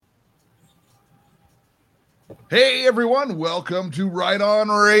Hey everyone, welcome to Right On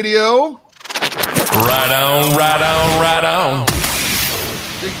Radio. Right on, right on, right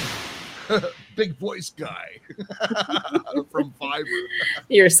on. Big voice guy from Fiverr.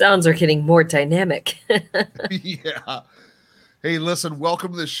 Your sounds are getting more dynamic. Yeah. Hey, listen,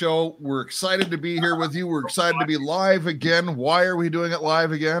 welcome to the show. We're excited to be here with you. We're excited to be live again. Why are we doing it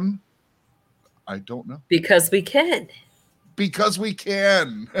live again? I don't know. Because we can. Because we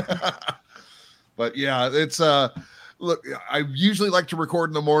can. But yeah, it's look, I usually like to record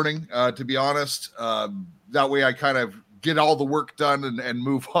in the morning, to be honest. That way I kind of get all the work done and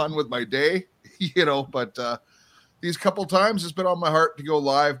move on with my day, but these couple times it's been on my heart to go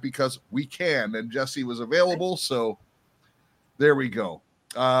live because we can, and Jesse was available, so there we go.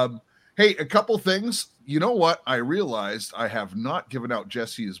 Hey, a couple things. You know what? I realized I have not given out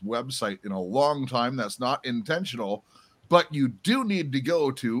Jesse's website in a long time. That's not intentional. But you do need to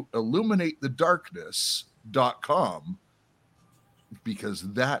go to illuminatethedarkness.com because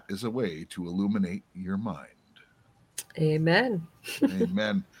that is a way to illuminate your mind. Amen.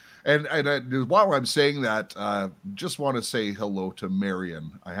 Amen. And while I'm saying that, just want to say hello to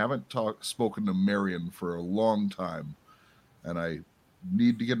Marion. I haven't spoken to Marion for a long time, and I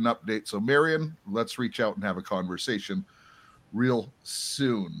need to get an update. So Marion, let's reach out and have a conversation real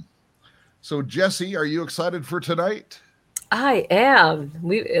soon. So Jesse, are you excited for tonight? I am.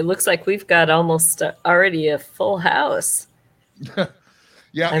 It looks like we've got almost already a full house.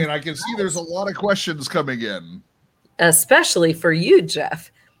 Yeah, and I can see there's a lot of questions coming in. Especially for you,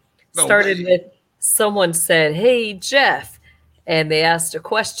 Jeff. Started with someone said, "Hey, Jeff," and they asked a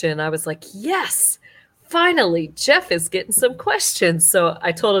question. I was like, yes, finally, Jeff is getting some questions. So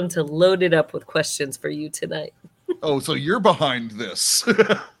I told him to load it up with questions for you tonight. Oh, so you're behind this.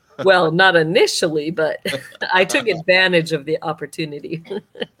 Well, not initially, but I took advantage of the opportunity.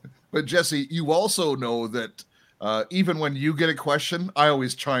 But Jesse, you also know that even when you get a question, I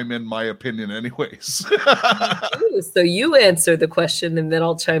always chime in my opinion anyways. So you answer the question and then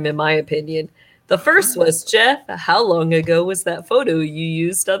I'll chime in my opinion. The first was, Jeff, how long ago was that photo you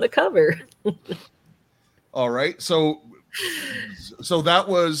used on the cover? All right. So that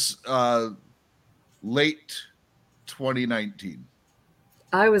was late 2019.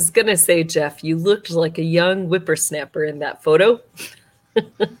 I was going to say, Jeff, you looked like a young whippersnapper in that photo.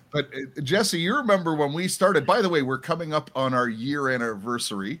 But Jesse, you remember when we started, by the way, we're coming up on our year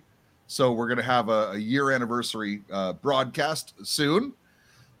anniversary. So we're going to have a year anniversary broadcast soon.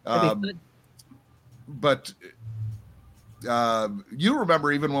 But you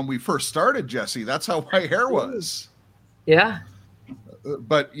remember even when we first started, Jesse, that's how my hair was. Yeah.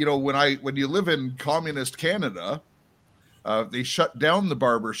 But, when you live in communist Canada, they shut down the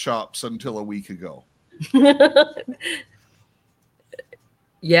barber shops until a week ago.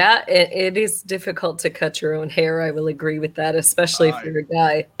 Yeah, it is difficult to cut your own hair. I will agree with that, especially if you're a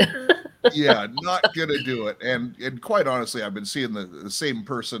guy. Yeah, not going to do it. And quite honestly, I've been seeing the same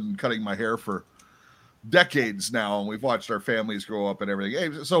person cutting my hair for decades now, and we've watched our families grow up and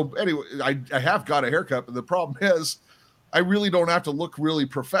everything. So anyway, I have got a haircut, but the problem is I really don't have to look really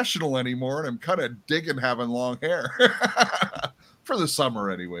professional anymore, and I'm kind of digging having long hair for the summer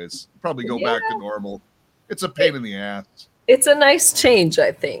anyways. Probably go back to normal. It's a pain in the ass. It's a nice change,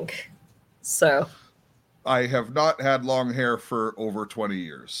 I think. So I have not had long hair for over 20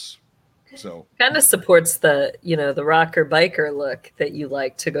 years. So kind of supports the, the rocker biker look that you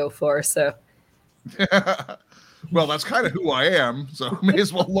like to go for. So well, that's kind of who I am, so may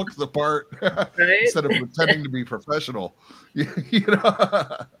as well look the part instead of pretending to be professional.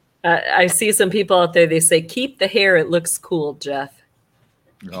 I see some people out there, they say, keep the hair, it looks cool, Jeff.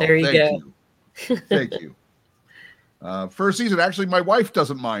 There you go. Thank you. First season, actually, my wife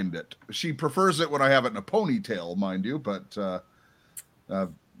doesn't mind it. She prefers it when I have it in a ponytail, mind you, but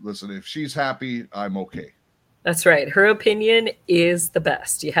listen, if she's happy, I'm okay. That's right. Her opinion is the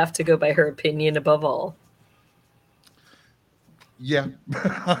best. You have to go by her opinion above all. Yeah,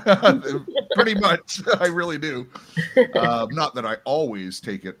 pretty much. I really do. Not that I always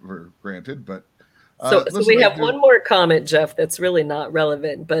take it for granted, but so we have one more comment, Jeff, that's really not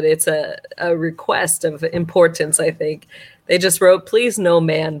relevant, but it's a request of importance, I think. They just wrote, please no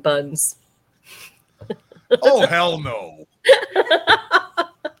man buns. Oh, hell no.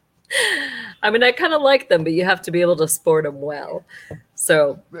 I mean, I kind of like them, but you have to be able to sport them well.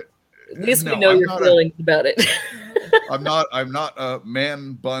 So at least we know your feelings about it. I'm not a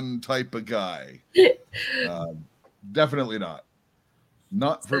man bun type of guy. Definitely not.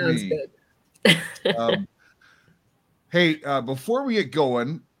 Not for me. Good. Hey, before we get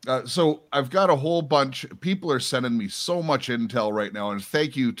going, So I've got a whole bunch. People are sending me so much intel right now, and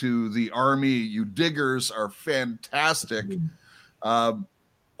thank you to the Army. You diggers are fantastic. A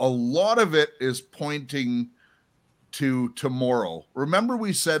lot of it is pointing to tomorrow. Remember,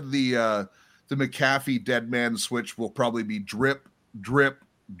 we said the McAfee dead man switch will probably be drip, drip,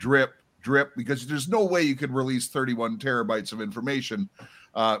 drip, drip, because there's no way you could release 31 terabytes of information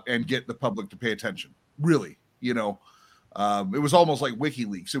and get the public to pay attention. Really, it was almost like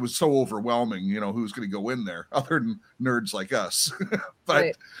WikiLeaks. It was so overwhelming, who's going to go in there other than nerds like us.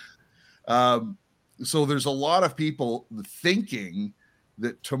 But right. So there's a lot of people thinking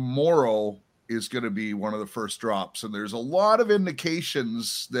that tomorrow is going to be one of the first drops. And there's a lot of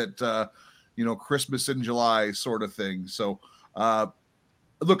indications that, Christmas in July sort of thing. So,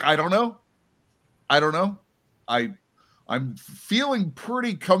 look, I don't know. I'm feeling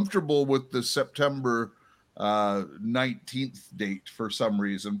pretty comfortable with the September 19th date for some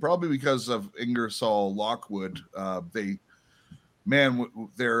reason, probably because of Ingersoll Lockwood. They're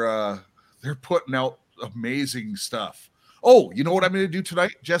putting out amazing stuff. Oh, you know what I'm going to do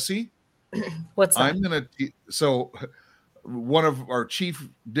tonight, Jesse? What's that? I'm going to so one of our chief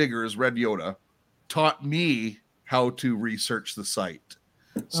diggers, Red Yoda, taught me how to research the site.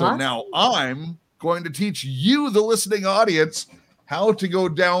 So now I'm going to teach you, the listening audience, how to go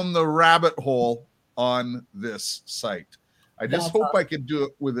down the rabbit hole on this site. I just hope I can do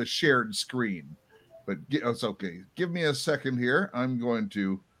it with a shared screen, but it's okay. Give me a second here. I'm going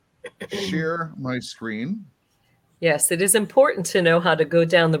to share my screen. Yes, it is important to know how to go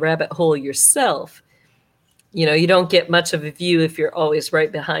down the rabbit hole yourself. You don't get much of a view if you're always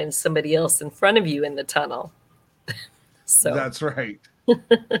right behind somebody else in front of you in the tunnel. So that's right.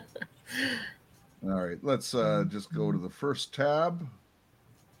 All right, let's just go to the first tab.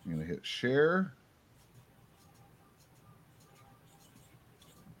 I'm going to hit share.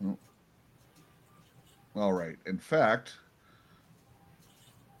 Oh. All right. In fact,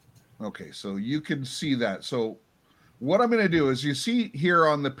 okay, so you can see that. So what I'm going to do is, you see here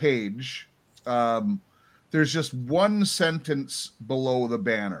on the page, there's just one sentence below the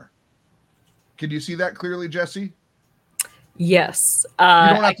banner. Can you see that clearly, Jesse? Yes.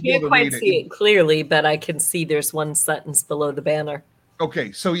 I can't quite see it clearly, but I can see there's one sentence below the banner.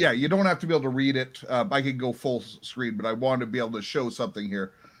 Okay, so yeah, you don't have to be able to read it. I could go full screen, but I want to be able to show something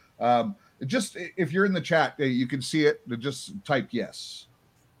here. Just if you're in the chat, you can see it. Just type yes.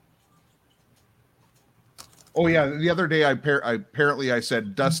 Oh yeah, the other day I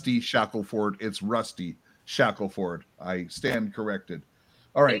said Dusty Shackleford. It's Rusty Shackleford. I stand corrected.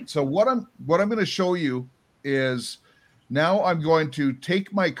 All right. So what I'm going to show you is, now I'm going to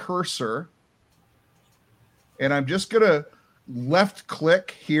take my cursor and I'm just going to left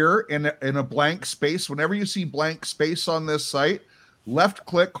click here in a blank space. Whenever you see blank space on this site, left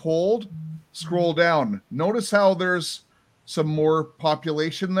click, hold, scroll down. Notice how there's some more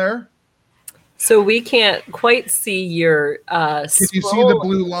population there. So we can't quite see your Can you see the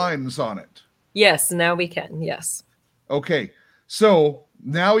blue lines on it? Yes, now we can. Yes. Okay. So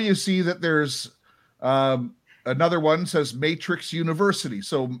now you see that there's another one says Matrix University.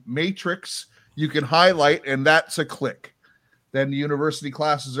 So Matrix, you can highlight, and that's a click. Then the university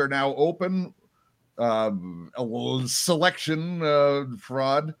classes are now open. Selection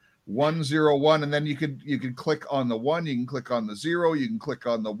fraud 101, and then you could click on the 1, you can click on the 0, you can click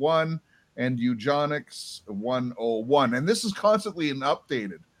on the 1, and eugenics 101. And this is constantly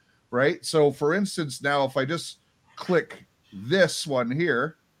updated, right? So for instance, now if I just click this one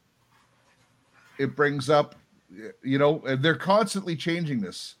here, it brings up, and they're constantly changing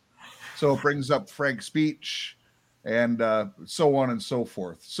this. So it brings up frank speech and so on and so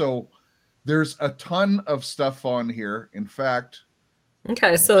forth. So there's a ton of stuff on here. In fact,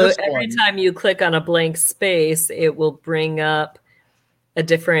 okay, so every time you click on a blank space, it will bring up a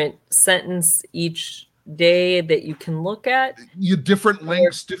different sentence each day that you can look at. You different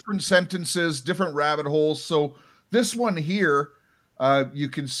links, different sentences, different rabbit holes. So this one here, you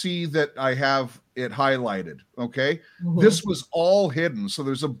can see that I have it highlighted. Okay. Mm-hmm. This was all hidden. So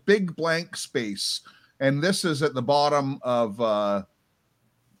there's a big blank space. And this is at the bottom of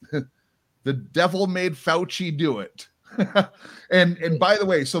the devil made Fauci do it. and by the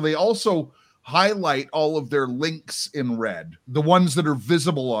way, so they also highlight all of their links in red, the ones that are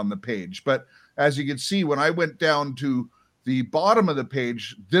visible on the page. But as you can see, when I went down to the bottom of the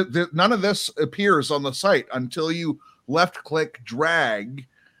page, none of this appears on the site until you left click, drag,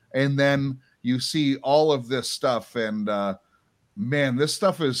 and then you see all of this stuff. And man, this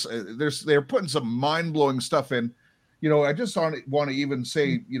stuff is, they're putting some mind-blowing stuff in. I just want to even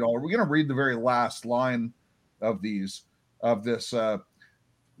say, are we going to read the very last line of this?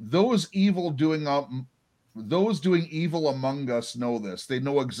 those those doing evil among us know this. They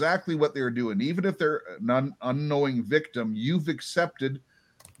know exactly what they're doing. Even if they're an unknowing victim, you've accepted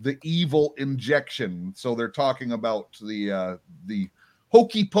the evil injection. So they're talking about the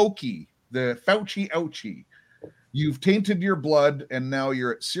hokey pokey, the Fauci ouchie. You've tainted your blood, and now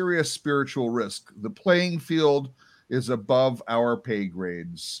you're at serious spiritual risk. The playing field is above our pay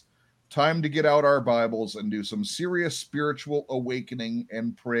grades. Time to get out our Bibles and do some serious spiritual awakening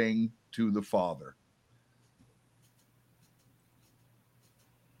and praying to the Father.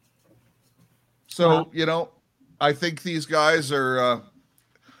 So, I think these guys are,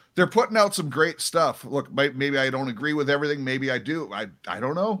 they're putting out some great stuff. Look, maybe I don't agree with everything. Maybe I do. I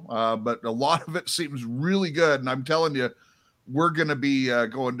don't know. But a lot of it seems really good. And I'm telling you, we're going to be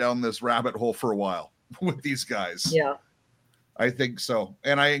going down this rabbit hole for a while with these guys. Yeah. I think so.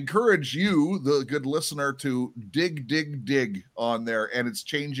 And I encourage you, the good listener, to dig on there. And it's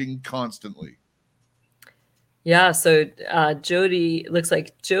changing constantly. Yeah, so Jody, looks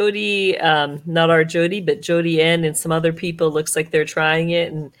like Jody, not our Jody, but Jody N and some other people, looks like they're trying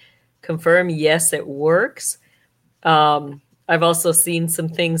it and confirm, yes, it works. I've also seen some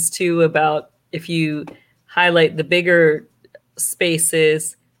things too about if you highlight the bigger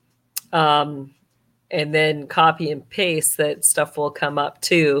spaces and then copy and paste, that stuff will come up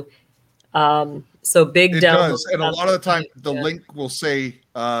too. So big it download. Does. And a lot of the time the link will say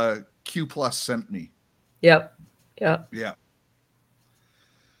Q Plus sent me. Yep. Yeah.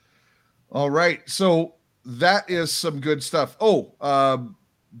 All right. So that is some good stuff. Oh,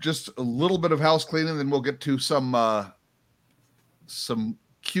 just a little bit of house cleaning, then we'll get to some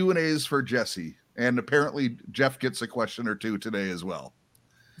Q&As for Jesse. And apparently Jeff gets a question or two today as well.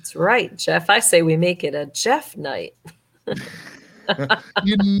 That's right, Jeff. I say we make it a Jeff night.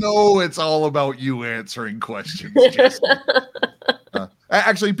 It's all about you answering questions, Jesse.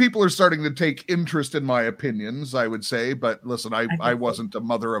 Actually, people are starting to take interest in my opinions, I would say. But listen, I wasn't a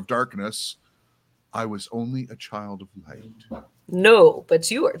mother of darkness. I was only a child of light. No, but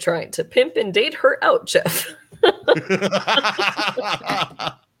you are trying to pimp and date her out, Jeff.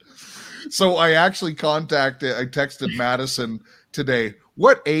 So I actually I texted Madison today.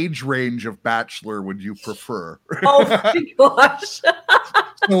 What age range of bachelor would you prefer? Oh my gosh.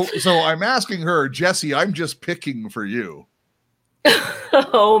 So I'm asking her, Jesse, I'm just picking for you.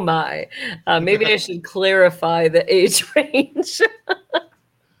 Oh my. Maybe I should clarify the age range.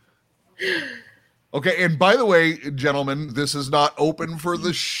 Okay, and by the way, gentlemen, this is not open for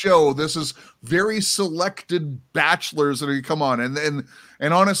the show. This is very selected bachelors that come on, and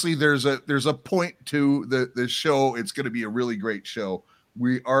honestly, there's a point to the show. It's going to be a really great show.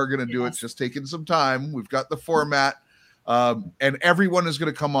 We are going to do it. Just taking some time. We've got the format, and everyone is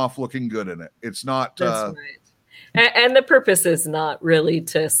going to come off looking good in it. It's not. That's right. And the purpose is not really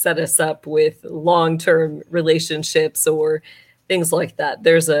to set us up with long-term relationships or things like that.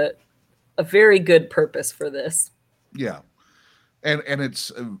 There's a very good purpose for this. Yeah. And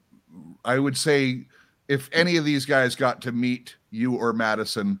it's, I would say if any of these guys got to meet you or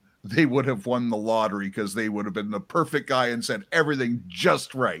Madison, they would have won the lottery because they would have been the perfect guy and said everything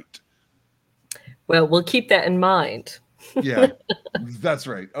just right. Well, we'll keep that in mind. Yeah, that's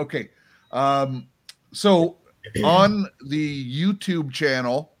right. Okay. So on the YouTube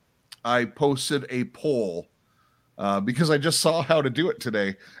channel, I posted a poll because I just saw how to do it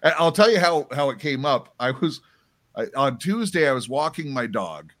today. I'll tell you how it came up. On Tuesday, I was walking my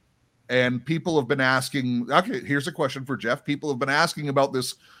dog, and people have been asking, okay, here's a question for Jeff. People have been asking about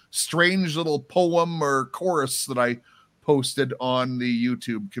this strange little poem or chorus that I posted on the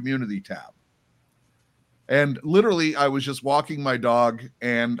YouTube community tab. And literally, I was just walking my dog,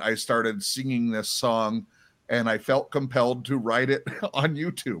 and I started singing this song, and I felt compelled to write it on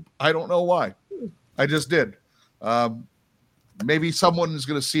YouTube. I don't know why. I just did. Maybe someone is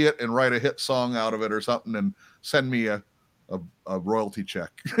going to see it and write a hit song out of it or something and send me a royalty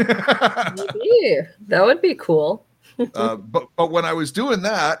check. Maybe. That would be cool. But when I was doing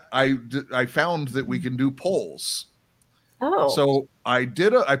that, I found that we can do polls. Oh. So I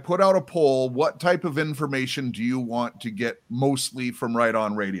put out a poll. What type of information do you want to get mostly from Right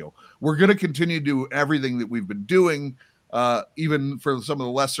On Radio? We're going to continue to do everything that we've been doing, even for some of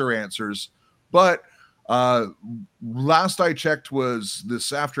the lesser answers. But last I checked was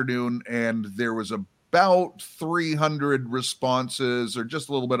this afternoon, and there was about 300 responses, or just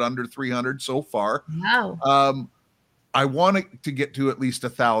a little bit under 300 so far. Wow. I want it to get to at least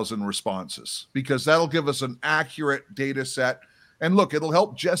 1,000 responses, because that'll give us an accurate data set. And look, it'll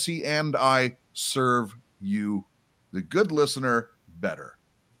help Jesse and I serve you, the good listener, better.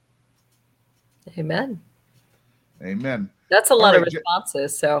 Amen. Amen. That's a All lot of right,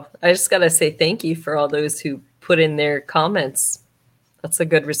 responses. So I just got to say thank you for all those who put in their comments. That's a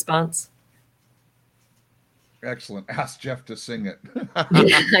good response. Excellent. Ask Jeff to sing it.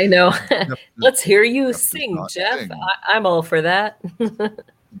 Yeah, I know. Let's hear you Jeff does sing, not Jeff. sing. I'm all for that.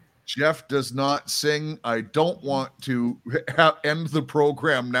 Jeff does not sing. I don't want to end the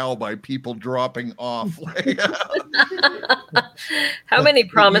program now by people dropping off. How many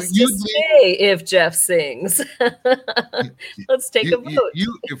promise to you'd stay if Jeff sings? Let's take a vote.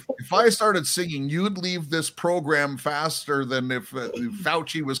 If I started singing, you'd leave this program faster than if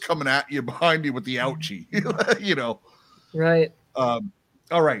Fauci was coming at you behind you with the ouchie. You know. Right. All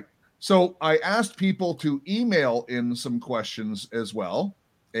right. So I asked people to email in some questions as well.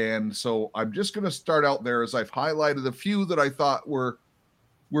 And so I'm just going to start out there as I've highlighted a few that I thought were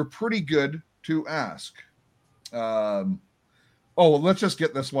pretty good to ask. Let's just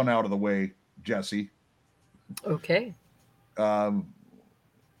get this one out of the way, Jesse. Okay.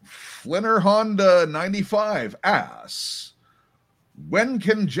 Flinner Honda 95 asks, when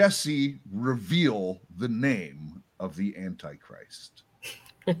can Jesse reveal the name of the Antichrist?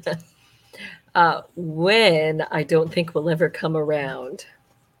 When I don't think will ever come around.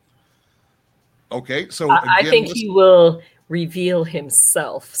 Okay, so again, I think he will reveal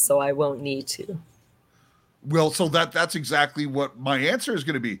himself, so I won't need to. Well, so that's exactly what my answer is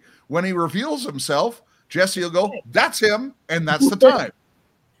going to be. When he reveals himself, Jesse will go, that's him, and that's the time.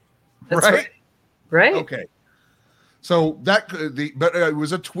 That's right. Okay. So but it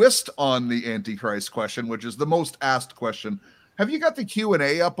was a twist on the Antichrist question, which is the most asked question. Have you got the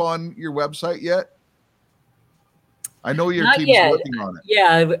Q&A up on your website yet? I know your team's working on it.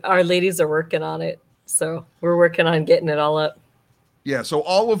 Yeah, our ladies are working on it. So we're working on getting it all up. Yeah, so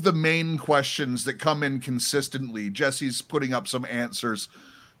all of the main questions that come in consistently, Jesse's putting up some answers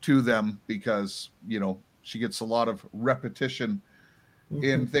to them because, she gets a lot of repetition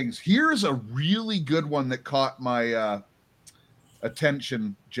in things. Here's a really good one that caught my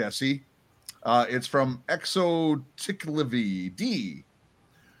attention, Jesse. It's from Exoticlivi D.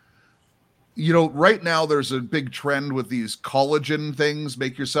 Right now there's a big trend with these collagen things,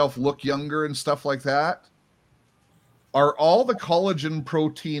 make yourself look younger and stuff like that. Are all the collagen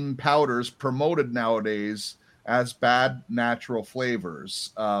protein powders promoted nowadays as bad natural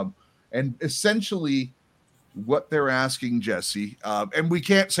flavors? And essentially what they're asking, Jesse, and we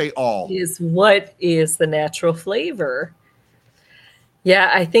can't say all, is what is the natural flavor? Yeah,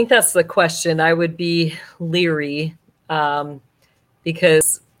 I think that's the question. I would be leery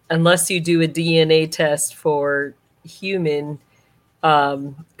because unless you do a DNA test for human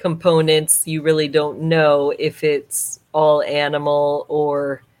components, you really don't know if it's all animal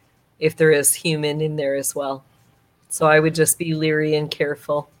or if there is human in there as well. So I would just be leery and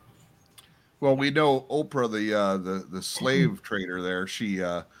careful. Well, we know Oprah, the slave trader there, she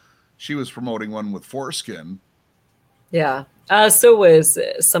was promoting one with foreskin. Yeah. So was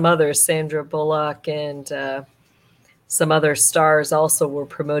some others, Sandra Bullock and some other stars also were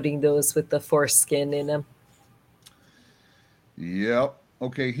promoting those with the foreskin in them. Yep.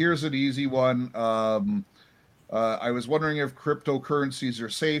 Okay, here's an easy one. I was wondering if cryptocurrencies are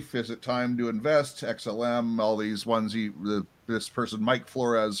safe. Is it time to invest? XLM, all these ones this person, Mike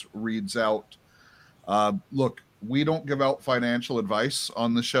Flores, reads out. Look, we don't give out financial advice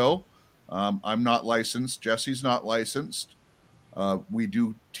on the show. I'm not licensed. Jesse's not licensed. We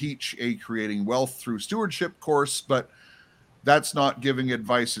do teach a Creating Wealth Through Stewardship course, but that's not giving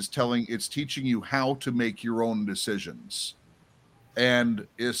advice. It's teaching you how to make your own decisions. And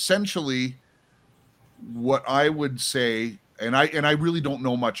essentially what I would say, and I really don't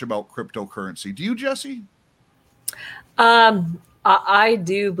know much about cryptocurrency. Do you, Jesse? I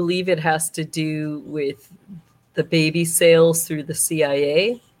do believe it has to do with the baby sales through the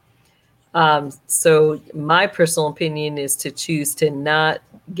CIA. So my personal opinion is to choose to not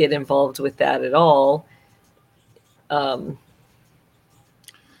get involved with that at all. And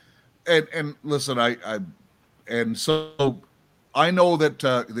listen, I know that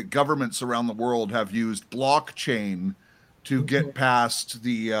the governments around the world have used blockchain to get past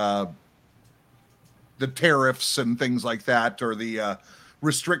the tariffs and things like that, or the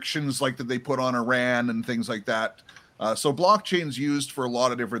restrictions like that they put on Iran and things like that. So blockchain's used for a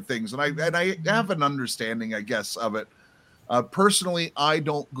lot of different things, and I have an understanding, I guess, of it. Personally, I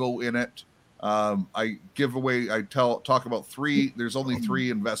don't go in it. I talk about three. There's only three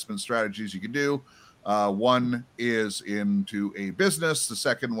investment strategies you can do. One is into a business, the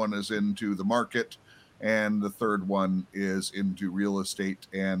second one is into the market, and the third one is into real estate.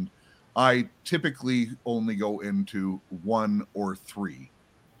 And I typically only go into one or three.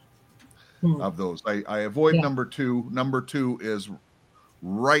 of those. I avoid Yeah. number two. Number two is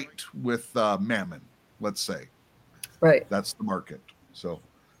right with Mammon, let's say. Right. That's the market. So,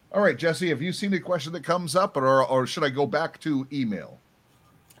 all right, Jesse, have you seen a question that comes up, or should I go back to email?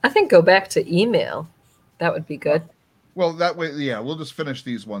 I think go back to email. That would be good. Well, that way, yeah, we'll just finish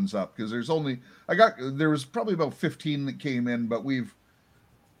these ones up because there was probably about 15 that came in, but we've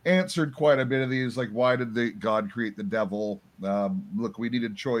answered quite a bit of these. Like, why did God create the devil? Look, we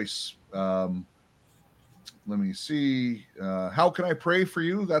needed choice. Let me see. How can I pray for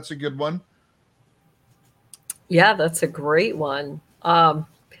you? That's a good one. Yeah, that's a great one. I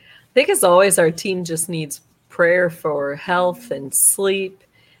think as always, our team just needs prayer for health and sleep,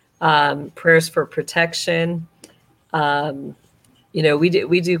 prayers for protection. We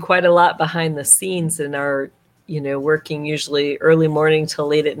do quite a lot behind the scenes in our, working usually early morning till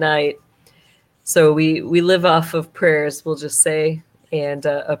late at night. So we live off of prayers, we'll just say, and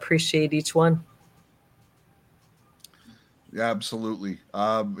appreciate each one. Yeah, absolutely.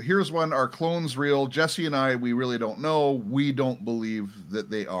 Here's one. Are clones real? Jesse and I, we really don't know. We don't believe that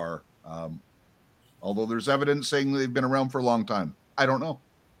they are. Although there's evidence saying they've been around for a long time. I don't know.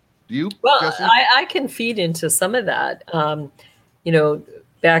 Do you, Well, Jesse? I can feed into some of that.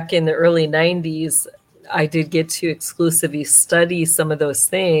 Back in the early 90s, I did get to exclusively study some of those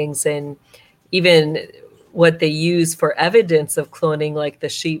things, and even what they use for evidence of cloning, like the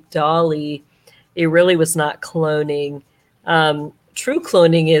sheep dolly, it really was not cloning. True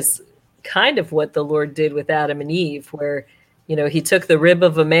cloning is kind of what the Lord did with Adam and Eve, where, he took the rib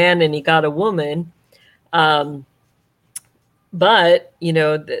of a man and he got a woman. But,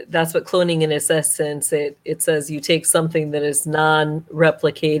 that's what cloning in its essence, it says you take something that is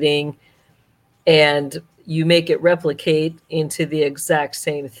non-replicating and you make it replicate into the exact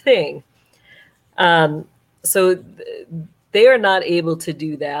same thing. So they are not able to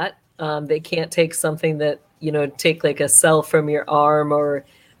do that. They can't take something that, take like a cell from your arm or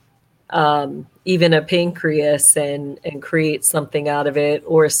even a pancreas and create something out of it,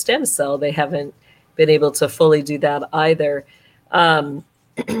 or a stem cell. They haven't been able to fully do that either.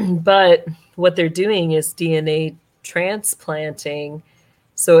 But what they're doing is DNA transplanting.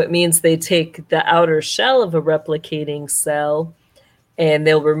 So it means they take the outer shell of a replicating cell and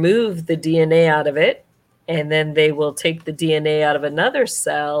they'll remove the DNA out of it. And then they will take the DNA out of another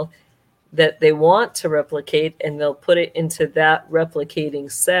cell that they want to replicate, and they'll put it into that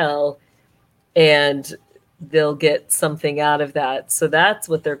replicating cell, and they'll get something out of that. So that's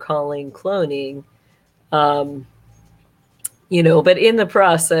what they're calling cloning. But in the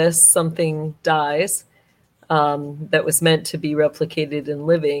process, something dies that was meant to be replicated and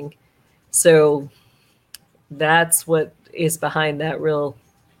living. So that's what is behind that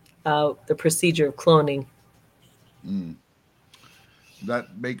the procedure of cloning.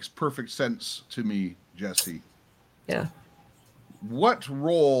 That makes perfect sense to me, Jesse. Yeah. What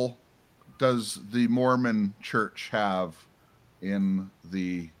role does the Mormon Church have in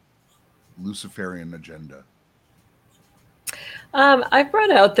the Luciferian agenda? I brought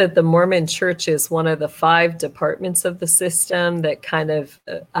out that the Mormon Church is one of the 5 departments of the system that kind of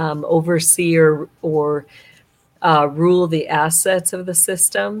oversee or rule the assets of the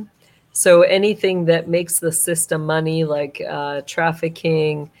system. So anything that makes the system money, like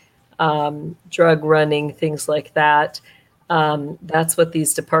trafficking, drug running, things like that, that's what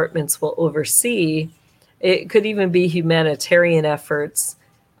these departments will oversee. It could even be humanitarian efforts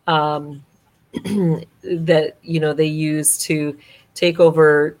that, they use to take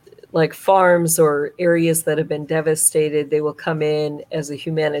over like farms or areas that have been devastated. They will come in as a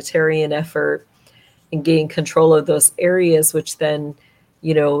humanitarian effort and gain control of those areas, which then,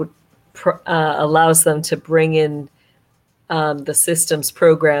 allows them to bring in the system's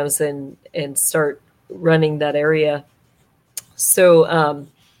programs and start running that area. So,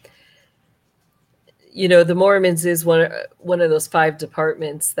 the Mormons is one of those 5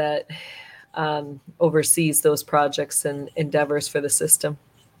 departments that oversees those projects and endeavors for the system.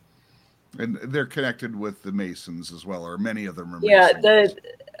 And they're connected with the Masons as well, or many of them are Masons. Yeah,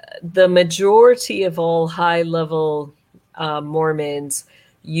 the majority of all high-level Mormons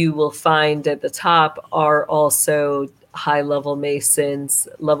you will find at the top are also high-level Masons,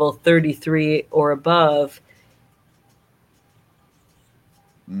 level 33 or above.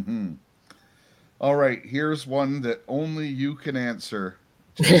 Mm-hmm. All right, here's one that only you can answer.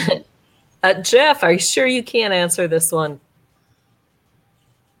 Jeff, are you sure you can't answer this one?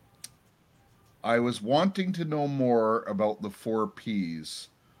 I was wanting to know more about the 4 Ps.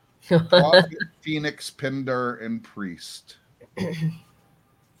 Prophet, Phoenix, Pindar, and Priest.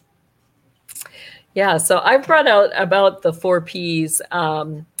 Yeah, so I brought out about the 4 Ps.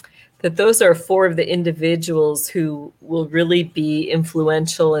 that those are four of the individuals who will really be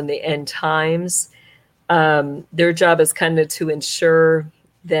influential in the end times. Their job is kind of to ensure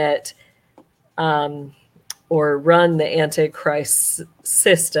that or run the Antichrist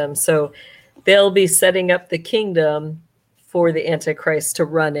system. So they'll be setting up the kingdom for the Antichrist to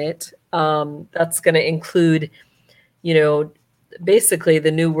run it. That's going to include, basically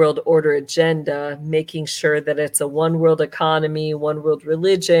the New World Order agenda, making sure that it's a one world economy, one world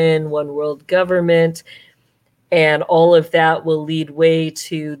religion, one world government. And all of that will lead way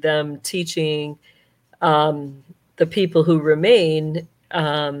to them teaching the people who remain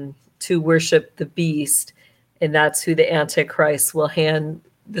to worship the beast. And that's who the Antichrist will hand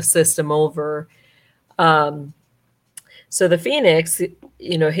the system over. So the Phoenix,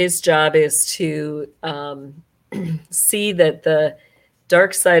 his job is to see that the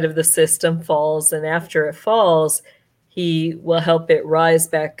dark side of the system falls. And after it falls, he will help it rise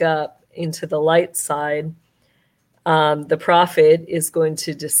back up into the light side. The prophet is going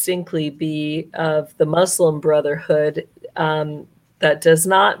to distinctly be of the Muslim Brotherhood. That does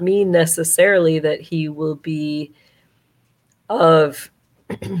not mean necessarily that he will be of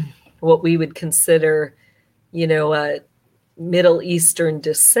what we would consider, Middle Eastern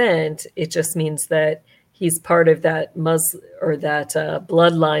descent. It just means that he's part of that Muslim or that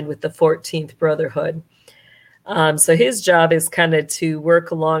bloodline with the 14th Brotherhood. So his job is kind of to work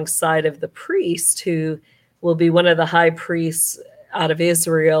alongside of the priest, who will be one of the high priests out of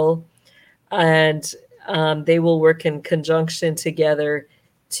Israel, and they will work in conjunction together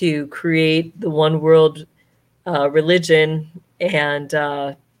to create the one world religion and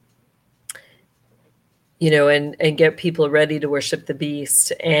and get people ready to worship the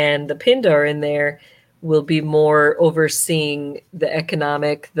beast. And the Pindar in there will be more overseeing the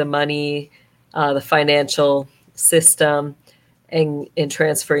economic, the money, the financial system, and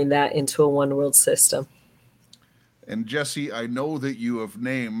transferring that into a one world system. And Jesse, I know that you have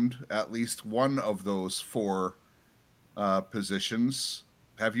named at least one of those four positions.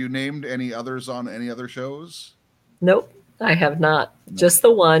 Have you named any others on any other shows? Nope, I have not. No. Just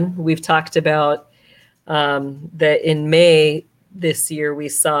the one we've talked about. That in May this year we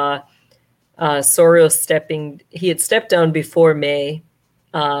saw Soros he had stepped down before May,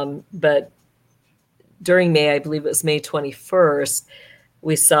 but during May, I believe it was May 21st,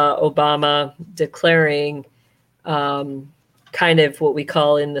 we saw Obama declaring kind of what we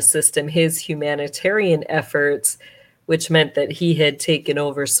call in the system his humanitarian efforts, which meant that he had taken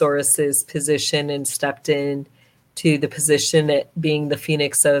over Soros's position and stepped in to the position at being the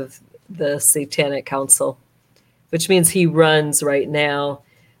Phoenix of the Satanic Council, which means he runs right now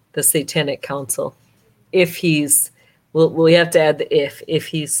the Satanic Council. If he's, we have to add the if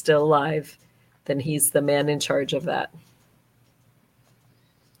he's still alive, then he's the man in charge of that.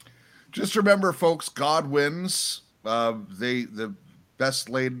 Just remember, folks, God wins. The best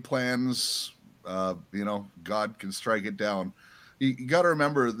laid plans, God can strike it down. You got to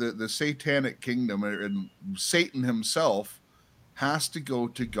remember the Satanic kingdom and Satan himself has to go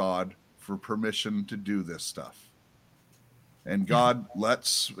to God for permission to do this stuff. And God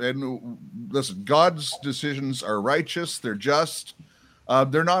and listen, God's decisions are righteous. They're just.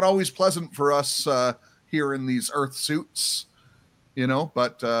 They're not always pleasant for us here in these earth suits,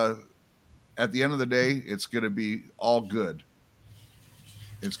 but at the end of the day, it's going to be all good.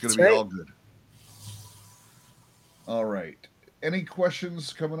 It's going to be all good. All right. Any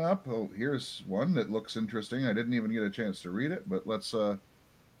questions coming up? Oh, here's one that looks interesting. I didn't even get a chance to read it, but let's I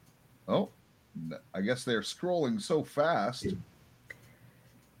guess they're scrolling so fast.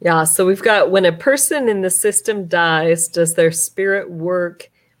 Yeah, so we've got, when a person in the system dies, does their spirit work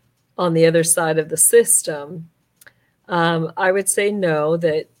on the other side of the system? I would say no,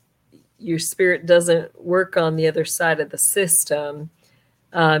 that your spirit doesn't work on the other side of the system.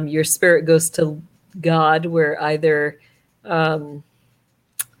 Your spirit goes to God, where either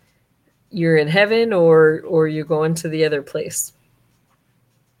you're in heaven or you're going to the other place.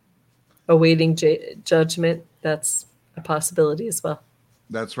 Awaiting judgment, that's a possibility as well.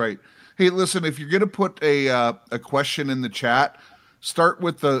 That's right. Hey, listen, if you're going to put a question in the chat, start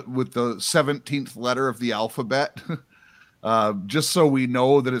with the 17th letter of the alphabet, just so we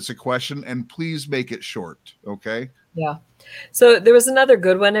know that it's a question, and please make it short, okay? Yeah. So there was another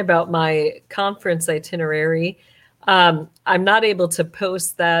good one about my conference itinerary. I'm not able to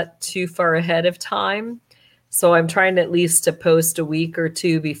post that too far ahead of time, so I'm trying at least to post a week or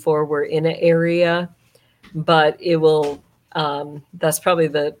two before we're in an area, but it will... that's probably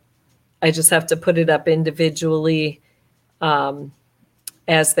I just have to put it up individually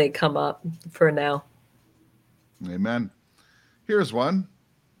as they come up for now. Amen. Here's one.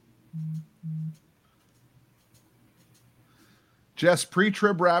 Jess,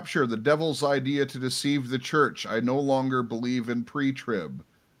 pre-trib rapture, the devil's idea to deceive the church. I no longer believe in pre-trib.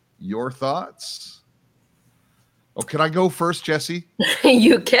 Your thoughts? Oh, can I go first, Jesse?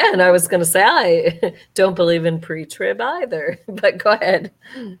 You can. I was going to say I don't believe in pre-trib either, but go ahead.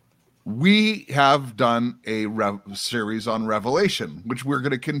 We have done a series on Revelation, which we're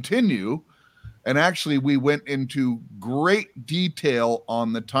going to continue. And actually, we went into great detail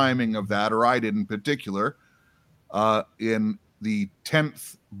on the timing of that, or I did in particular, in the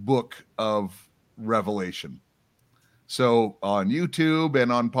 10th book of Revelation. So on YouTube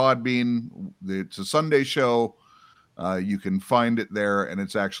and on Podbean, it's a Sunday show. You can find it there, and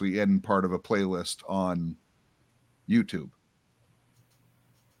it's actually in part of a playlist on YouTube.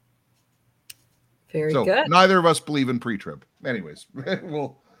 Very good. Neither of us believe in pre-trib. Anyways,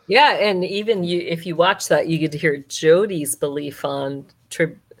 yeah, and even if you watch that, you get to hear Jody's belief on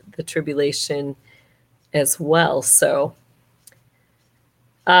the tribulation as well. So,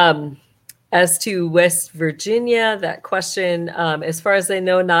 as to West Virginia, that question, as far as I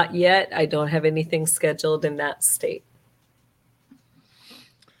know, not yet. I don't have anything scheduled in that state.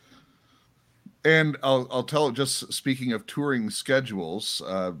 And I'll tell, just speaking of touring schedules,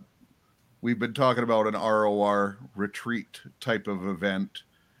 we've been talking about an ROR retreat type of event.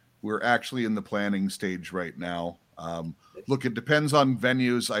 We're actually in the planning stage right now. Look, it depends on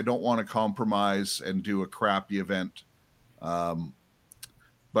venues. I don't want to compromise and do a crappy event.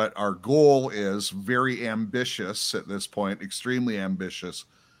 But our goal is very ambitious at this point, extremely ambitious.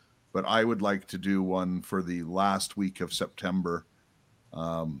 But I would like to do one for the last week of September.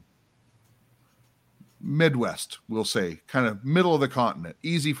 Midwest, we'll say, kind of middle of the continent,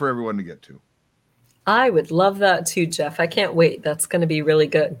 easy for everyone to get to. I would love that too, Jeff. I can't wait. That's going to be really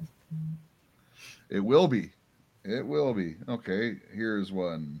good. It will be. It will be. Okay, here's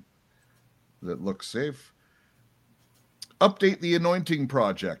one that looks safe. Update the Anointing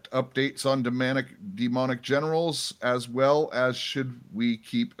Project. Updates on demonic generals, as well as should we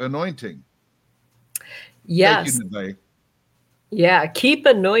keep anointing? Yes. Thank you, Nadai. Yeah, keep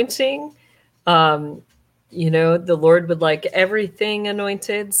anointing. The Lord would like everything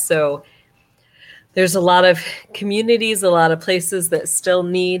anointed. So there's a lot of communities, a lot of places that still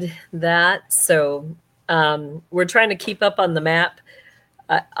need that. So we're trying to keep up on the map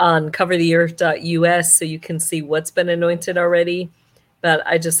on covertheearth.us so you can see what's been anointed already. But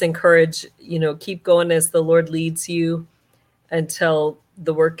I just encourage, keep going as the Lord leads you until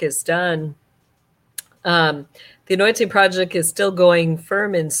the work is done. The Anointing Project is still going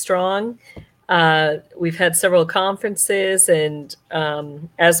firm and strong. We've had several conferences, and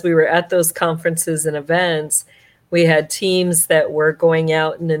as we were at those conferences and events, we had teams that were going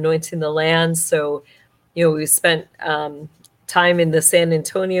out and anointing the land. So, we spent time in the San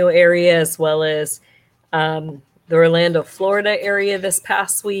Antonio area as well as the Orlando, Florida area this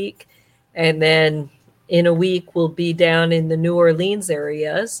past week. And then in a week, we'll be down in the New Orleans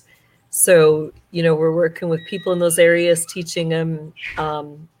areas. So, we're working with people in those areas, teaching them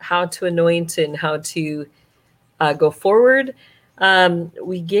how to anoint and how to go forward.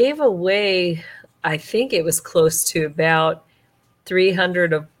 We gave away, I think it was close to about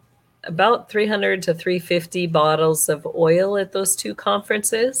 300 to 350 bottles of oil at those two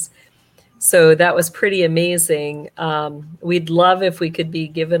conferences. So that was pretty amazing. We'd love if we could be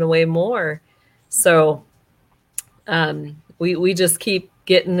giving away more. So we just keep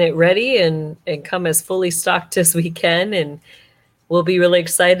getting it ready and come as fully stocked as we can. And we'll be really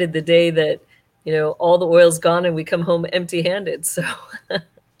excited the day that, all the oil's gone and we come home empty handed. So,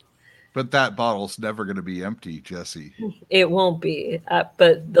 but that bottle's never going to be empty, Jesse. It won't be,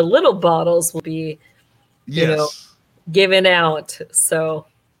 but the little bottles will be, given out. So,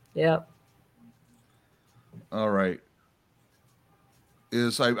 yeah. All right.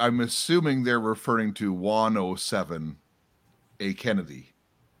 I'm assuming they're referring to 107 A. Kennedy.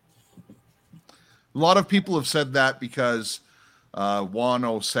 A lot of people have said that because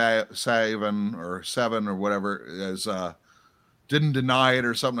 107 or 7 or whatever is didn't deny it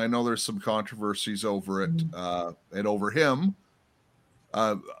or something. I know there's some controversies over it and over him.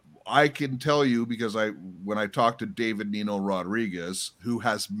 I can tell you because when I talked to David Nino Rodriguez, who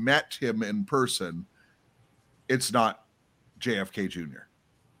has met him in person, it's not JFK Jr.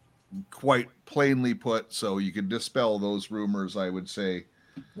 Quite plainly put, so you can dispel those rumors, I would say,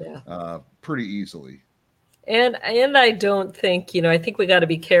 pretty easily. And I don't think, I think we got to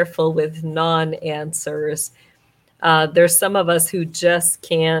be careful with non-answers. There's some of us who just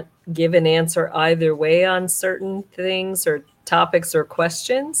can't give an answer either way on certain things or topics or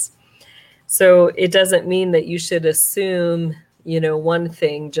questions. So it doesn't mean that you should assume one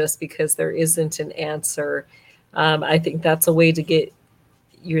thing just because there isn't an answer. I think that's a way to get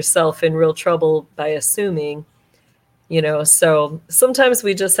yourself in real trouble by assuming, so sometimes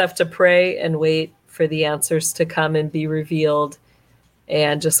we just have to pray and wait for the answers to come and be revealed,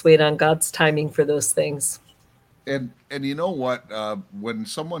 and just wait on God's timing for those things. And you know what? When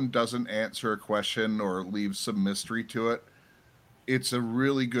someone doesn't answer a question or leaves some mystery to it, it's a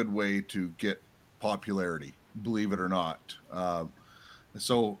really good way to get popularity, believe it or not.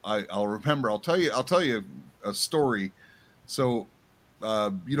 So I'll tell you a story. So,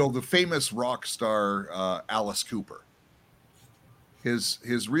 the famous rock star Alice Cooper.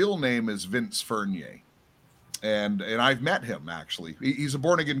 His real name is Vince Fernier, and I've met him actually. He's a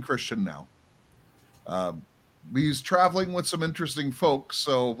born again Christian now. He's traveling with some interesting folks,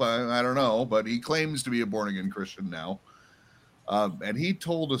 so I don't know, but he claims to be a born again Christian now. And he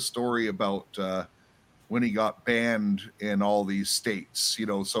told a story about when he got banned in all these states.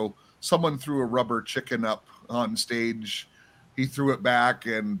 So someone threw a rubber chicken up on stage. He threw it back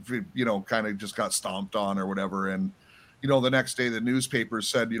and, kind of just got stomped on or whatever. And, the next day the newspaper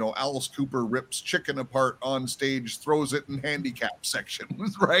said, Alice Cooper rips chicken apart on stage, throws it in handicap section,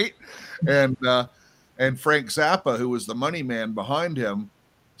 right? And Frank Zappa, who was the money man behind him,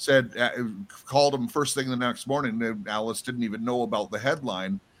 called him first thing the next morning. Alice didn't even know about the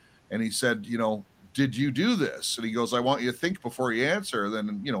headline. And he said, did you do this? And he goes, I want you to think before you answer.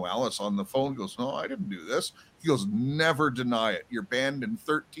 Then, Alice on the phone goes, no, I didn't do this. He goes, never deny it. You're banned in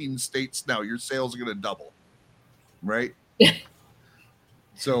 13 states now. Your sales are going to double. Right?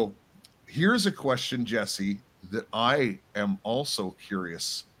 So here's a question, Jesse, that I am also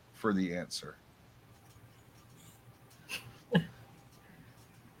curious for the answer.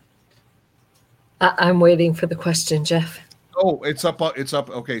 I'm waiting for the question, Jeff. Oh, it's up.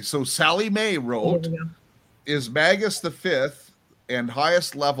 Okay, so Sally Mae wrote, is Magus the fifth and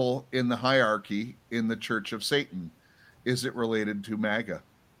highest level in the hierarchy in the Church of Satan? Is it related to MAGA?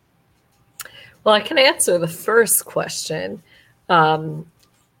 Well, I can answer the first question. That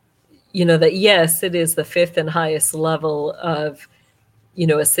yes, it is the fifth and highest level of,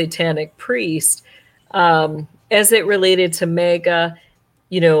 a satanic priest. As it related to MAGA,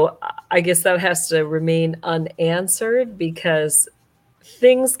 I guess that has to remain unanswered because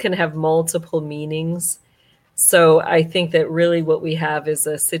things can have multiple meanings. So I think that really what we have is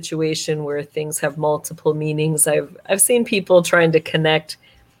a situation where things have multiple meanings. I've seen people trying to connect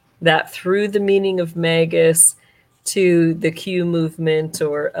that through the meaning of Magus to the Q movement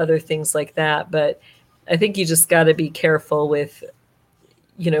or other things like that. But I think you just got to be careful with,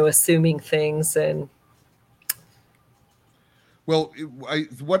 assuming things. And well,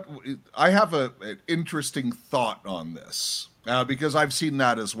 I have an interesting thought on this because I've seen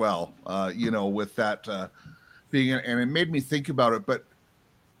that as well. With that being, and it made me think about it. But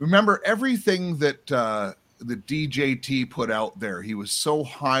remember, everything that the DJT put out there, he was so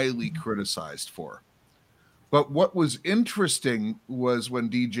highly criticized for. But what was interesting was when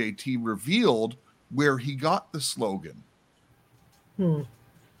DJT revealed where he got the slogan.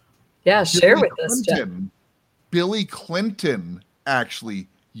 Yeah, share with us, Jeff. Billy Clinton actually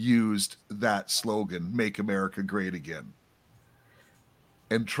used that slogan, Make America Great Again.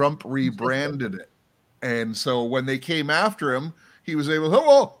 And Trump rebranded it. And so when they came after him, he was able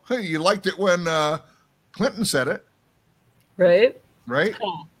to, hey, you liked it when Clinton said it. Right? Right?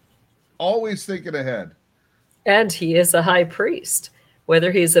 Always thinking ahead. And he is a high priest.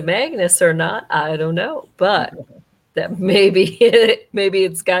 Whether he's a Magnus or not, I don't know. But that maybe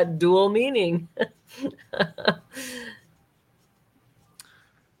it's got dual meaning.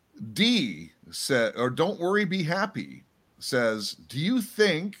 D said, or don't worry, be happy, says, do you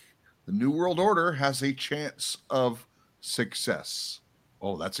think the New World Order has a chance of success?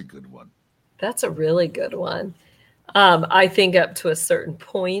 Oh, that's a good one. That's a really good one. I think up to a certain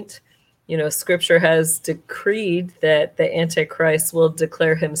point, Scripture has decreed that the Antichrist will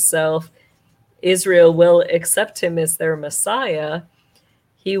declare himself. Israel will accept him as their Messiah.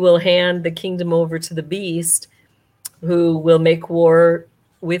 He will hand the kingdom over to the beast, who will make war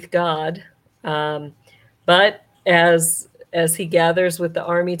with God. But as he gathers with the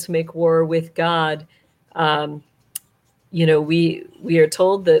army to make war with God, we are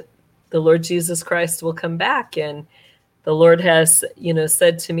told that the Lord Jesus Christ will come back. And the Lord has,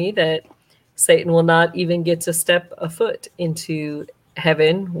 said to me that Satan will not even get to step a foot into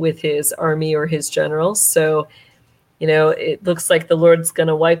heaven with his army or his generals. So, it looks like the Lord's going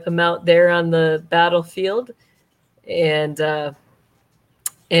to wipe him out there on the battlefield, and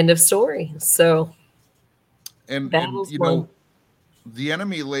end of story. So, and the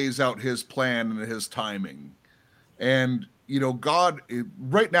enemy lays out his plan and his timing. And, God,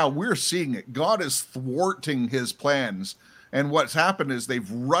 right now we're seeing it. God is thwarting his plans. And what's happened is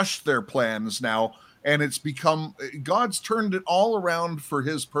they've rushed their plans now, and it's become, God's turned it all around for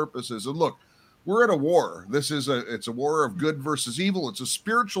his purposes. And look, we're at a war. It's a war of good versus evil. It's a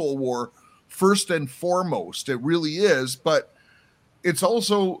spiritual war first and foremost. It really is. But it's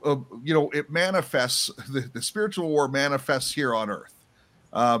also, it manifests, the spiritual war manifests here on earth.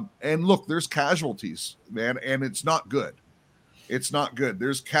 And look, there's casualties, man, and it's not good. It's not good.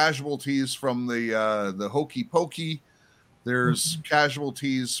 There's casualties from the hokey pokey. There's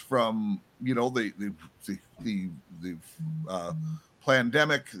casualties from, the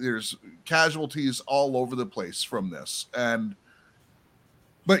pandemic. There's casualties all over the place from this.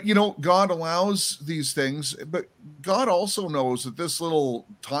 But God allows these things, but God also knows that this little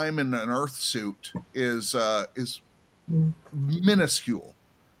time in an earth suit is minuscule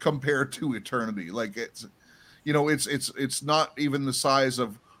compared to eternity. Like it's not even the size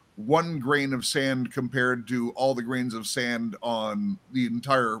of one grain of sand compared to all the grains of sand on the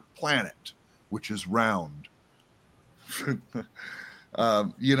entire planet, which is round.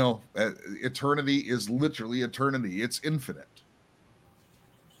 Eternity is literally eternity. It's infinite.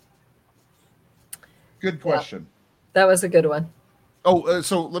 Good question. Yeah, that was a good one. Oh,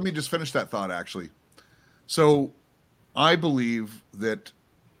 so let me just finish that thought, actually. So I believe that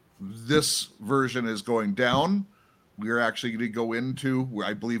this version is going down. We're actually going to go into,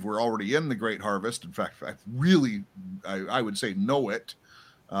 I believe we're already in the Great Harvest. In fact, I would say know it.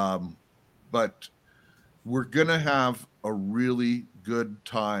 But we're going to have a really good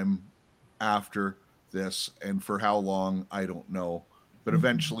time after this. And for how long, I don't know. But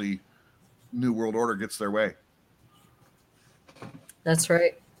eventually, New World Order gets their way. That's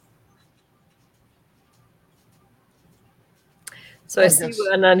right. So I see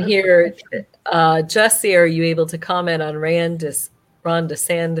one on here. Jesse, are you able to comment on Ron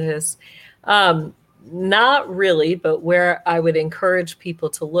DeSantis? Not really, but where I would encourage people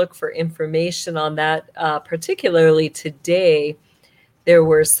to look for information on that, particularly today, there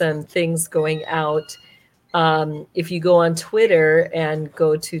were some things going out. If you go on Twitter and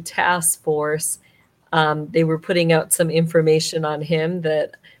go to Task Force, they were putting out some information on him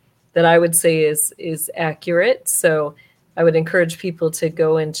that I would say is accurate. So I would encourage people to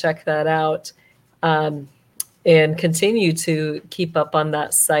go and check that out, and continue to keep up on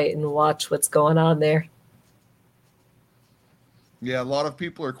that site and watch what's going on there. Yeah, a lot of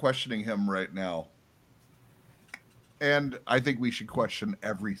people are questioning him right now. And I think we should question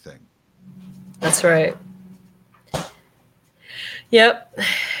everything. That's right. Yep.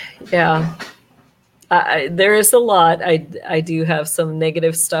 Yeah. There is a lot. I do have some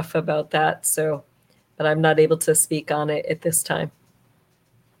negative stuff about that, but I'm not able to speak on it at this time.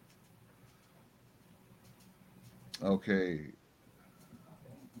 Okay.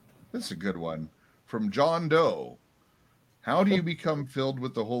 This is a good one. From John Doe. How do you become filled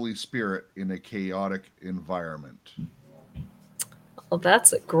with the Holy Spirit in a chaotic environment? Well,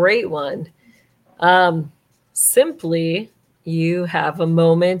 that's a great one. Simply, you have a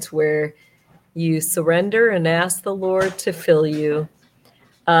moment where you surrender and ask the Lord to fill you.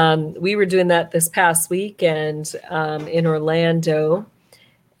 We were doing that this past weekend in Orlando,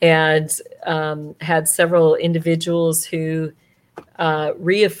 and had several individuals who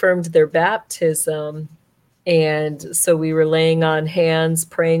reaffirmed their baptism. And so we were laying on hands,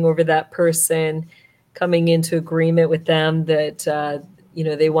 praying over that person, coming into agreement with them that,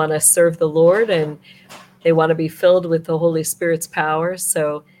 they want to serve the Lord and they want to be filled with the Holy Spirit's power.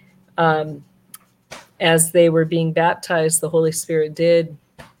 So as they were being baptized, the Holy Spirit did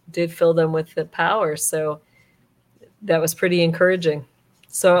fill them with the power. So that was pretty encouraging.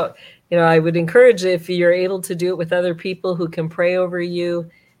 So, I would encourage, if you're able to do it with other people who can pray over you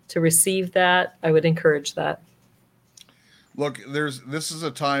to receive that, I would encourage that. Look, this is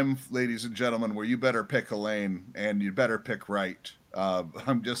a time, ladies and gentlemen, where you better pick a lane and you better pick right.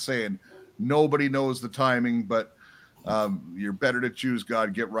 I'm just saying, nobody knows the timing, but you're better to choose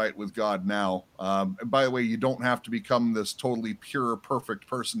God, get right with God now. And by the way, you don't have to become this totally pure, perfect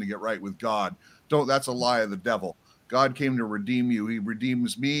person to get right with God. That's a lie of the devil. God came to redeem you. He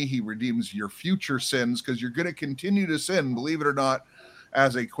redeems me. He redeems your future sins, because you're going to continue to sin, believe it or not,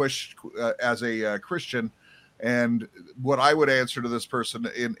 as a Christian. And what I would answer to this person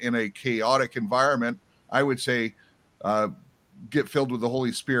in a chaotic environment, I would say, get filled with the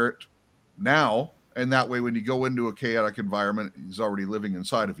Holy Spirit now. And that way, when you go into a chaotic environment, he's already living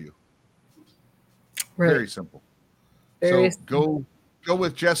inside of you. Right. Very simple. Very simple. Go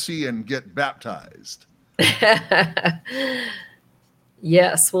with Jesse and get baptized.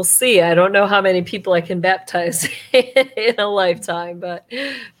 Yes, we'll see. I don't know how many people I can baptize in a lifetime, but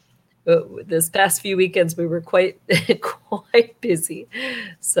this past few weekends we were quite quite busy.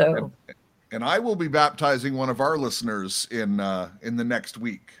 So, and I will be baptizing one of our listeners in the next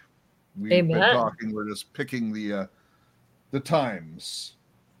week. We've been amen. talking. We're just picking the times.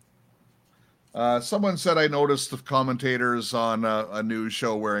 Someone said I noticed the commentators on a news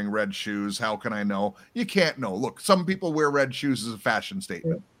show wearing red shoes. How can I know? You can't know. Look, some people wear red shoes as a fashion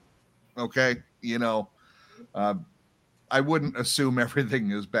statement. Okay, I wouldn't assume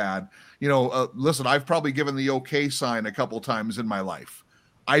everything is bad. Listen, I've probably given the okay sign a couple times in my life.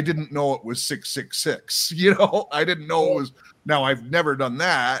 I didn't know it was 666. I didn't know it was. Now I've never done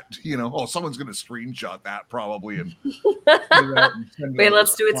that. Someone's going to screenshot that probably and. Wait,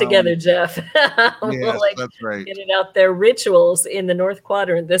 let's do it together, Jeff. Yes, that's right. Get it out there. Rituals in the North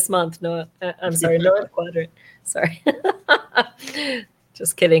Quadrant this month. No, I'm sorry, North Quadrant. Sorry.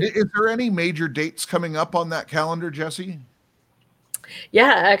 Just kidding. Is there any major dates coming up on that calendar, Jesse?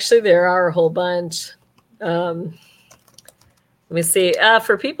 Yeah, actually, there are a whole bunch. Let me see.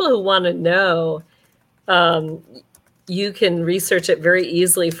 For people who want to know, you can research it very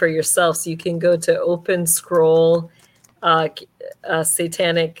easily for yourself. So you can go to Open Scroll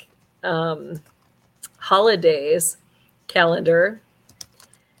Satanic Holidays calendar,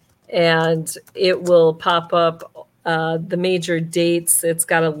 and it will pop up the major dates. It's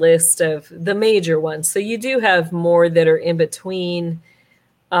got a list of the major ones. So you do have more that are in between,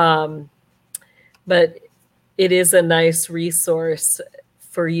 but it is a nice resource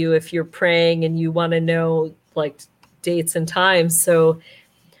for you if you're praying and you want to know like dates and times. So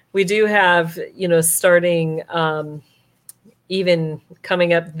we do have, starting even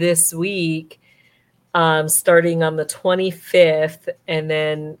coming up this week, starting on the 25th, and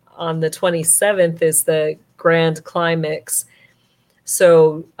then on the 27th is the grand climax.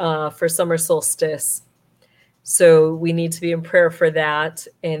 So for summer solstice. So we need to be in prayer for that.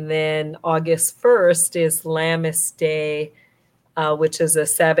 And then August 1st is Lammas Day, which is a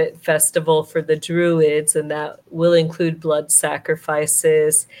Sabbath festival for the Druids, and that will include blood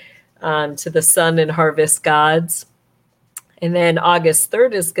sacrifices to the sun and harvest gods. And then August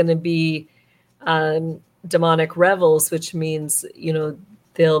 3rd is going to be demonic revels, which means,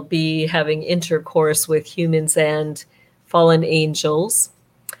 they'll be having intercourse with humans and fallen angels.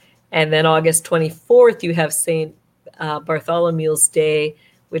 And then August 24th, you have St. Bartholomew's Day,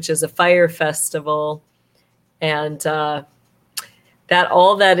 which is a fire festival. And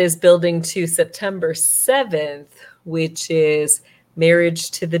all that is building to September 7th, which is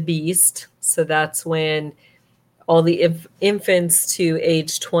Marriage to the Beast. So that's when all the infants to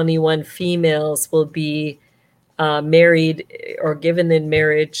age 21 females will be married or given in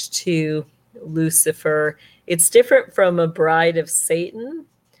marriage to Lucifer. It's different from a bride of Satan.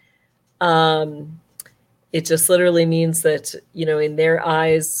 It just literally means that, in their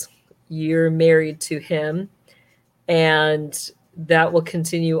eyes, you're married to him. And that will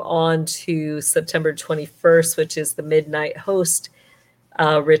continue on to September 21st, which is the Midnight Host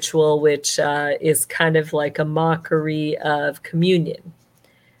ritual, which is kind of like a mockery of communion.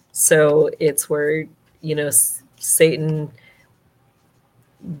 So it's where, Satan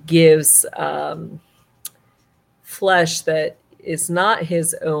gives flesh that is not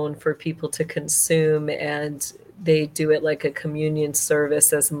his own for people to consume, and they do it like a communion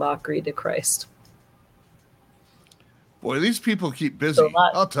service as a mockery to Christ. Boy, these people keep busy.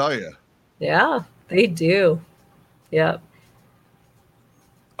 I'll tell you. Yeah, they do. Yeah.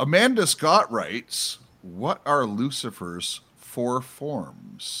 Amanda Scott writes, "What are Lucifer's 4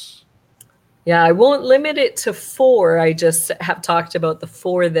 forms?" Yeah, I won't limit it to 4. I just have talked about the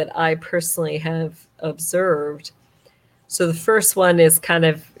 4 that I personally have observed. So the first one is kind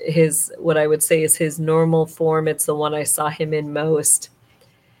of what I would say is his normal form. It's the one I saw him in most.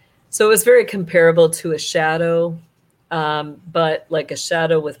 So it was very comparable to a shadow, but like a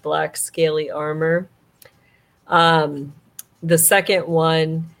shadow with black scaly armor. The second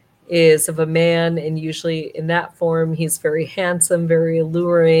one is of a man, and usually in that form, he's very handsome, very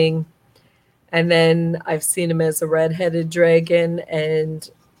alluring. And then I've seen him as a red-headed dragon, and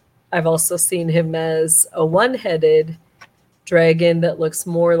I've also seen him as a one-headed dragon that looks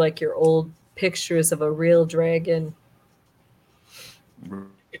more like your old pictures of a real dragon.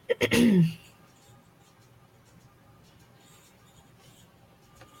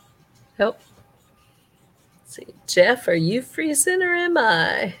 Oh. Let's see. Jeff, are you freezing or am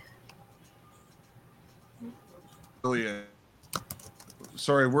I? Oh, yeah.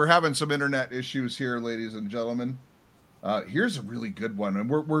 Sorry, we're having some internet issues here, ladies and gentlemen. Here's a really good one, and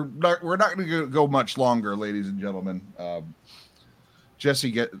we're not going to go much longer, ladies and gentlemen.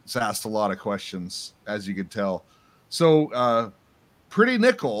 Jesse gets asked a lot of questions, as you could tell. So, Pretty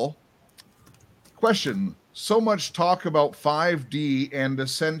Nickel, question. So much talk about 5D and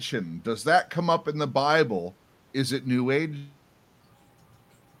ascension. Does that come up in the Bible? Is it New Age?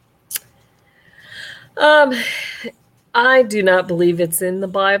 I do not believe it's in the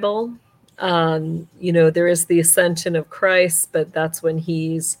Bible. There is the ascension of Christ, but that's when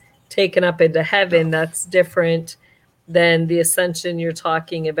he's taken up into heaven. That's different than the ascension you're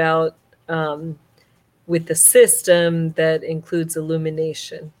talking about with the system that includes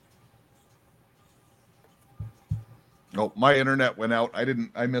illumination. Oh, my internet went out. I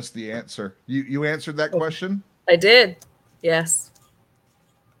missed the answer. You answered that question? I did. Yes.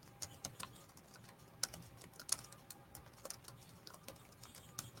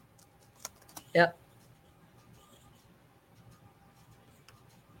 Yep.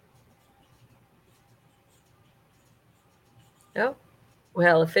 Oh,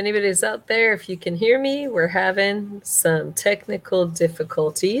 well, if anybody's out there, if you can hear me, we're having some technical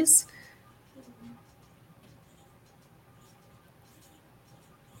difficulties.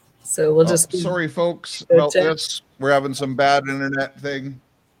 So we'll just... Sorry, folks, about this. We're having some bad internet thing.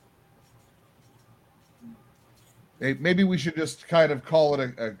 Hey, maybe we should just kind of call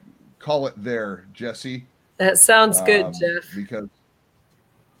it there, Jesse. That sounds good, Jeff. Because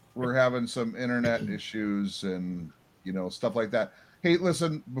we're having some internet issues and stuff like that. Hey,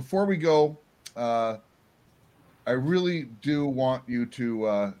 listen, before we go, I really do want you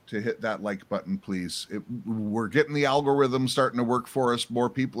to hit that like button, please. We're getting the algorithm starting to work for us. More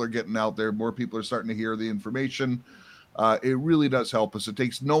people are getting out there. More people are starting to hear the information. It really does help us. It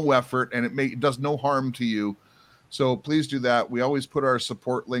takes no effort, and it does no harm to you. So please do that. We always put our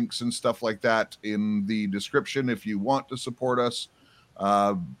support links and stuff like that in the description if you want to support us.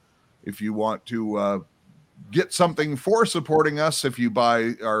 If you want to get something for supporting us, if you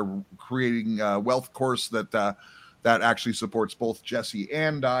buy our Creating Wealth course that actually supports both Jesse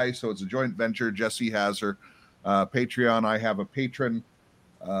and I. So it's a joint venture. Jesse has her Patreon. I have a patron.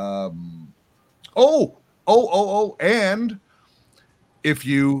 And if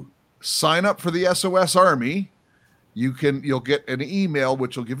you sign up for the SOS Army, you'll get an email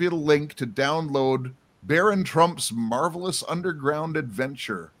which will give you the link to download Baron Trump's Marvelous Underground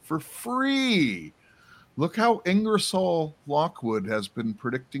Adventure for free. Look how Ingersoll Lockwood has been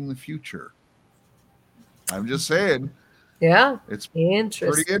predicting the future. I'm just saying. Yeah, it's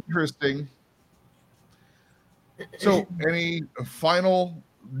pretty interesting. So, any final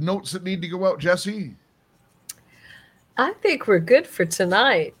notes that need to go out, Jesse? I think we're good for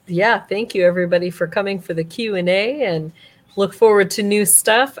tonight. Yeah, thank you everybody for coming for the Q&A, and look forward to new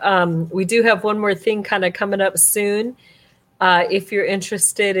stuff. We do have one more thing kind of coming up soon. If you're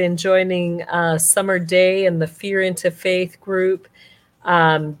interested in joining Summer Day and the Fear into Faith group,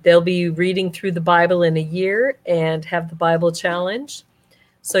 they'll be reading through the Bible in a year and have the Bible challenge.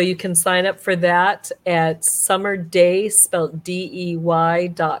 So you can sign up for that at summerday, spelled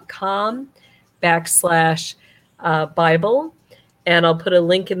DEY.com/Bible. And I'll put a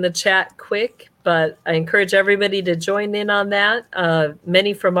link in the chat quick, but I encourage everybody to join in on that.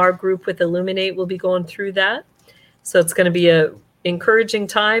 Many from our group with Illuminate will be going through that. So it's going to be an encouraging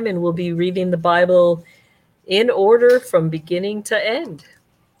time, and we'll be reading the Bible in order from beginning to end.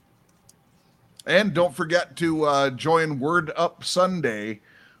 And don't forget to join Word Up Sunday,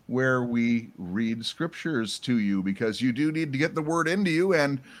 where we read scriptures to you, because you do need to get the word into you.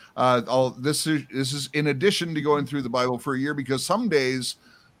 And this is in addition to going through the Bible for a year, because some days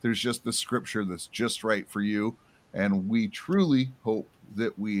there's just the scripture that's just right for you. And we truly hope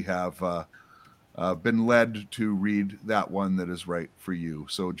that we have been led to read that one that is right for you.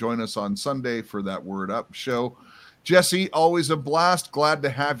 So join us on Sunday for that Word Up show. Jesse, always a blast. Glad to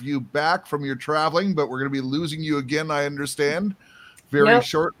have you back from your traveling, but we're going to be losing you again, I understand, very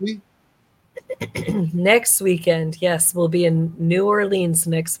shortly. Next weekend. Yes, we'll be in New Orleans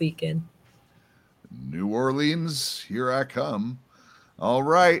next weekend. New Orleans, here I come. All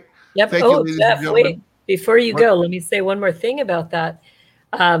right. Yep. Thank you, Jeff, wait. Before you go, let me say one more thing about that.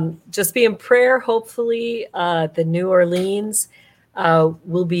 Just be in prayer. Hopefully, the New Orleans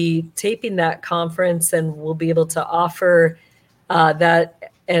we'll be taping that conference, and we'll be able to offer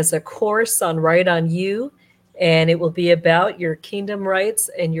that as a course on Right on You, and it will be about your kingdom rights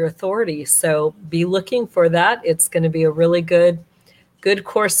and your authority. So be looking for that. It's going to be a really good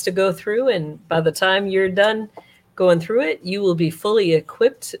course to go through, and by the time you're done going through it, you will be fully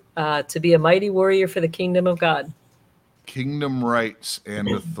equipped to be a mighty warrior for the kingdom of God. Kingdom rights and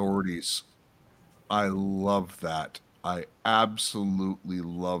authorities. I love that. I absolutely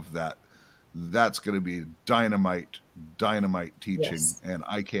love that. That's going to be dynamite dynamite teaching, Yes. and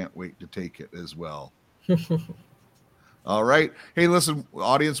I can't wait to take it as well. All right. Hey, listen,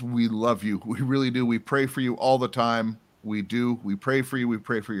 audience, we love you. We really do. We pray for you all the time. We do. We pray for you. We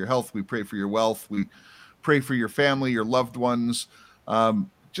pray for your health. We pray for your wealth. We pray for your family, your loved ones.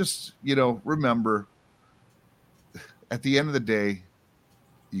 Just, remember, at the end of the day,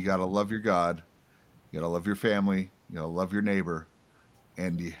 you got to love your God. You got to love your family. You got to love your neighbor.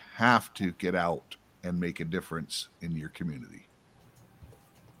 And you have to get out and make a difference in your community.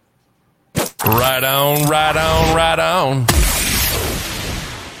 Right on, right on, right on.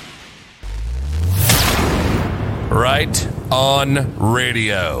 Right on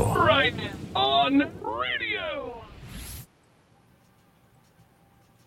radio. Right on